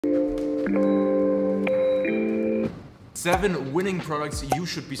7 winning products you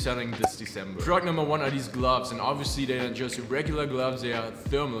should be selling this December. Product number 1 are these gloves, and obviously they aren't just regular gloves, they are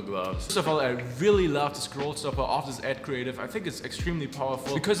thermal gloves. First of all, I really love the scroll stopper of this ad creative. I think it's extremely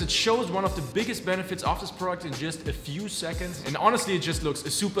powerful because it shows one of the biggest benefits of this product in just a few seconds. And honestly, it just looks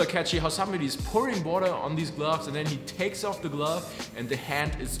super catchy how somebody is pouring water on these gloves and then he takes off the glove and the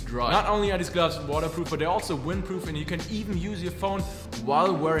hand is dry. Not only are these gloves waterproof, but they're also windproof, and you can even use your phone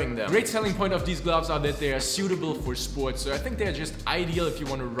while wearing them. Great selling point of these gloves are that they are suitable for sports. So I think they're just ideal if you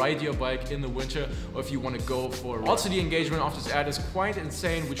want to ride your bike in the winter or if you want to go for a run. Also, the engagement of this ad is quite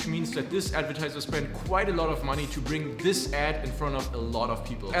insane, which means that this advertiser spent quite a lot of money to bring this ad in front of a lot of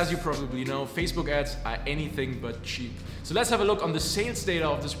people. As you probably know, Facebook ads are anything but cheap. So let's have a look on the sales data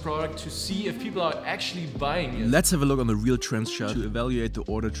of this product to see if people are actually buying it. Let's have a look on the real trends chart to evaluate the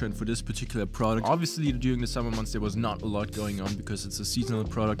order trend for this particular product. Obviously, during the summer months, there was not a lot going on because it's a seasonal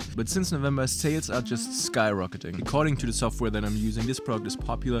product, but since November, sales are just skyrocketing. According to the software that I'm using, this product is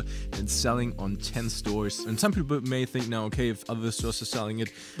popular and selling on 10 stores. And some people may think now, okay, if other stores are selling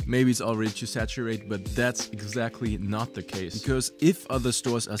it, maybe it's already too saturated, but that's exactly not the case. Because if other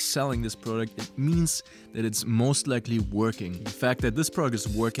stores are selling this product, it means that it's most likely working. The fact that this product is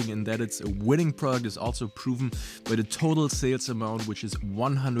working and that it's a winning product is also proven by the total sales amount, which is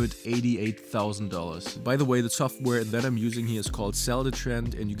 $188,000. By the way, the software that I'm using here is called Sell the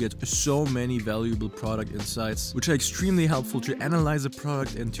Trend, and you get so many valuable product insights, which are extremely helpful to analyze a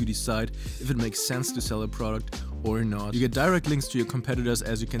product and to decide if it makes sense to sell a product or not. You get direct links to your competitors,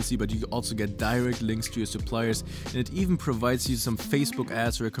 as you can see, but you also get direct links to your suppliers, and it even provides you some Facebook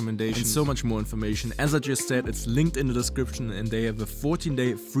ads recommendations and so much more information. As I just said, it's linked in the description, and they have a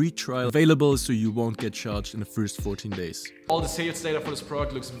 14-day free trial available, so you won't get charged in the first 14 days. All the sales data for this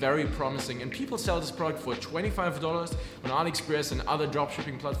product looks very promising, and people sell this product for $25 on AliExpress and other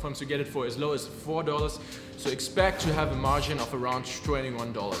dropshipping platforms. You get it for as low as $4, so expect to have a margin of around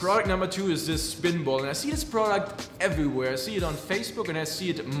 $21. Product number 2 is this spin ball, and I see this product everywhere. I see it on Facebook and I see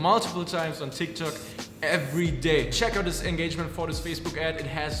it multiple times on TikTok every day. Check out this engagement for this Facebook ad. It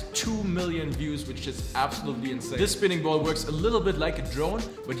has 2 million views, which is absolutely insane. This spinning ball works a little bit like a drone,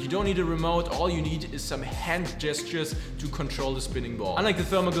 but you don't need a remote. All you need is some hand gestures to control the spinning ball. Unlike the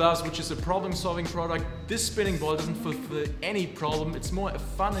thermal glass, which is a problem-solving product, this spinning ball doesn't fulfill any problem. It's more a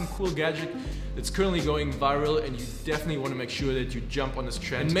fun and cool gadget that's currently going viral, and you definitely want to make sure that you jump on this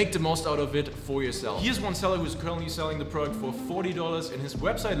trend and make the most out of it for yourself. Here's one seller who's currently selling the product for $40, and his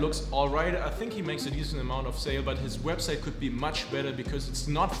website looks alright. I think he makes a decent amount of sale, but his website could be much better because it's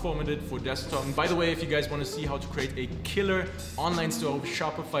not formatted for desktop. And by the way, if you guys want to see how to create a killer online store with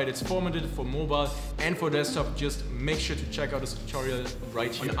Shopify that's formatted for mobile and for desktop, just make sure to check out this tutorial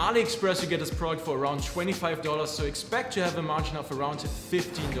right here. On AliExpress, you get this product for around $25, so expect to have a margin of around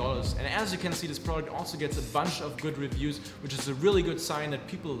 $15. And as you can see, this product also gets a bunch of good reviews, which is a really good sign that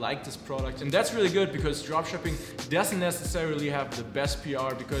people like this product. And that's really good because dropshipping doesn't necessarily have the best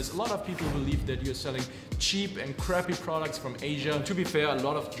PR, because a lot of people believe that you're selling cheap and crappy products from Asia. And to be fair, a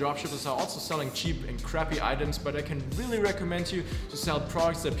lot of dropshippers are also selling cheap and crappy items, but I can really recommend you to sell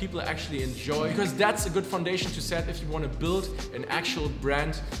products that people actually enjoy, because that's a good foundation to set if you want to build an actual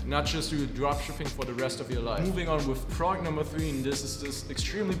brand, not just do dropshipping for the rest of your life. Moving on with product number 3, and this is this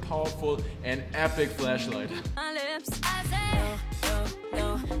extremely powerful and epic flashlight.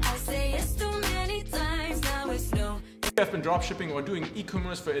 If you have been dropshipping or doing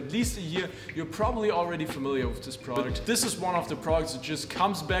e-commerce for at least a year, you're probably already familiar with this product. But this is one of the products that just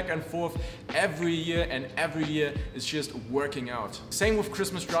comes back and forth every year, and every year it's just working out. Same with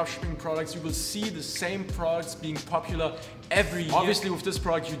Christmas dropshipping products. You will see the same products being popular every year. Obviously, with this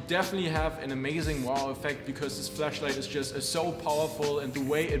product, you definitely have an amazing wow effect, because this flashlight is just so powerful, and the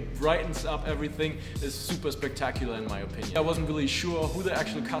way it brightens up everything is super spectacular in my opinion. I wasn't really sure who the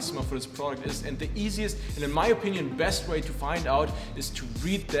actual customer for this product is, and the easiest and in my opinion best way to find out is to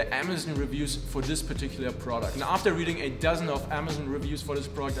read the Amazon reviews for this particular product. And after reading a dozen of Amazon reviews for this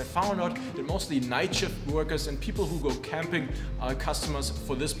product, I found out that mostly night shift workers and people who go camping are customers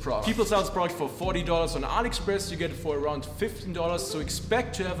for this product. People sell this product for $40 on AliExpress. You get it for around $15, so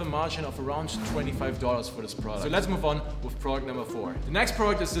expect to have a margin of around $25 for this product. So let's move on with product number 4. The next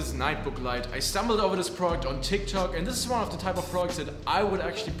product is this nightbook light. I stumbled over this product on TikTok, and this is one of the type of products that I would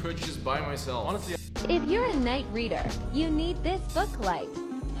actually purchase by myself. Honestly, if you're a night reader, you need this book light.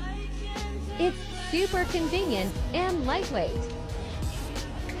 It's super convenient and lightweight.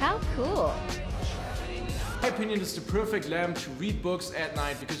 How cool! In my opinion, it's the perfect lamp to read books at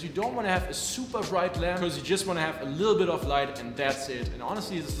night, because you don't want to have a super bright lamp, because you just want to have a little bit of light and that's it. And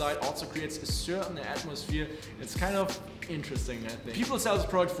honestly, this light also creates a certain atmosphere. It's kind of interesting, I think. People sell this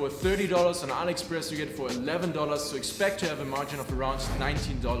product for $30 on AliExpress, you get it for $11, so expect to have a margin of around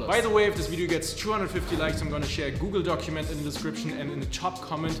 $19. By the way, if this video gets 250 likes, I'm gonna share a Google document in the description and in the top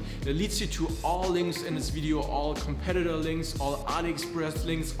comment that leads you to all links in this video, all competitor links, all AliExpress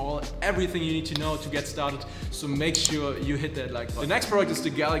links, all everything you need to know to get started, so make sure you hit that like button. The next product is the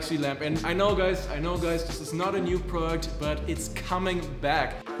Galaxy lamp, and I know guys, this is not a new product, but it's coming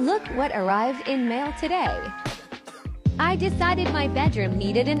back. Look what arrived in mail today. I decided my bedroom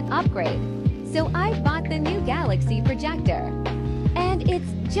needed an upgrade, so I bought the new Galaxy projector. And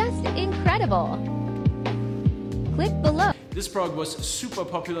it's just incredible. Click below. This product was super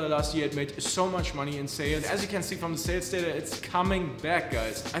popular last year. It made so much money in sales. As you can see from the sales data, it's coming back,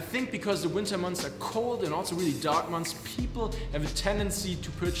 guys. I think because the winter months are cold and also really dark months, people have a tendency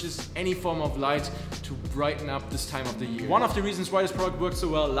to purchase any form of light to brighten up this time of the year. One of the reasons why this product worked so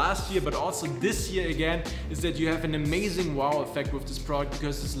well last year, but also this year again, is that you have an amazing wow effect with this product,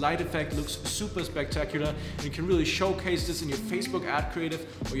 because this light effect looks super spectacular and you can really showcase this in your Facebook ad creative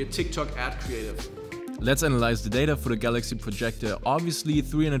or your TikTok ad creative. Let's analyze the data for the Galaxy projector. Obviously,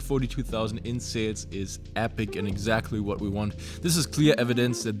 342,000 in sales is epic and exactly what we want. This is clear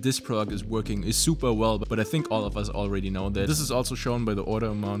evidence that this product is working super well, but I think all of us already know that. This is also shown by the order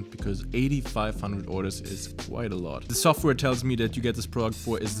amount, because 8,500 orders is quite a lot. The software tells me that you get this product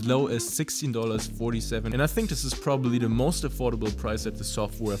for as low as $16.47, and I think this is probably the most affordable price that the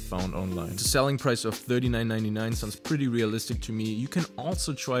software found online. The selling price of $39.99 sounds pretty realistic to me. You can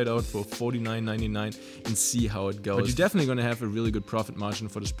also try it out for $49.99 and see how it goes. But you're definitely gonna have a really good profit margin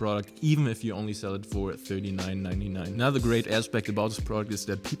for this product, even if you only sell it for $39.99. Another great aspect about this product is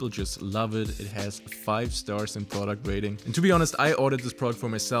that people just love it. It has 5 stars in product rating. And to be honest, I ordered this product for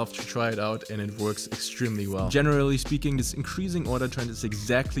myself to try it out, and it works extremely well. Generally speaking, this increasing order trend is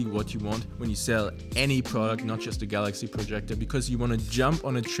exactly what you want when you sell any product, not just a Galaxy projector, because you wanna jump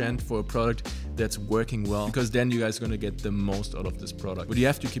on a trend for a product that's working well, because then you guys are gonna get the most out of this product. But you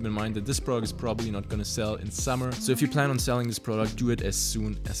have to keep in mind that this product is probably not gonna sell in summer, so if you plan on selling this product, do it as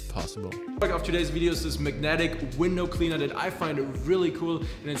soon as possible. The product of today's video is this magnetic window cleaner that I find really cool,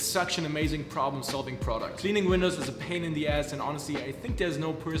 and it's such an amazing problem-solving product. Cleaning windows is a pain in the ass, and honestly, I think there's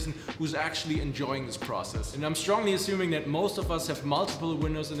no person who's actually enjoying this process. And I'm strongly assuming that most of us have multiple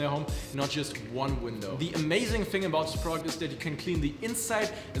windows in their home, not just one window. The amazing thing about this product is that you can clean the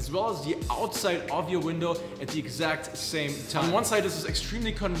inside as well as the outside of your window at the exact same time. On one side, this is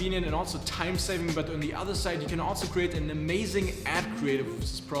extremely convenient and also time-saving, but on the other side, you can also create an amazing ad creative with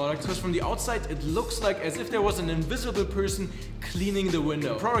this product, because from the outside, it looks like as if there was an invisible person cleaning the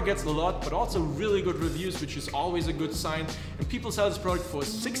window. The product gets a lot, but also really good reviews, which is always a good sign. And people sell this product for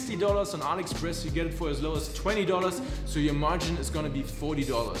 $60 on AliExpress. You get it for as low as $20, so your margin is gonna be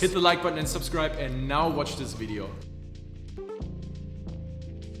 $40. Hit the like button and subscribe, and now watch this video.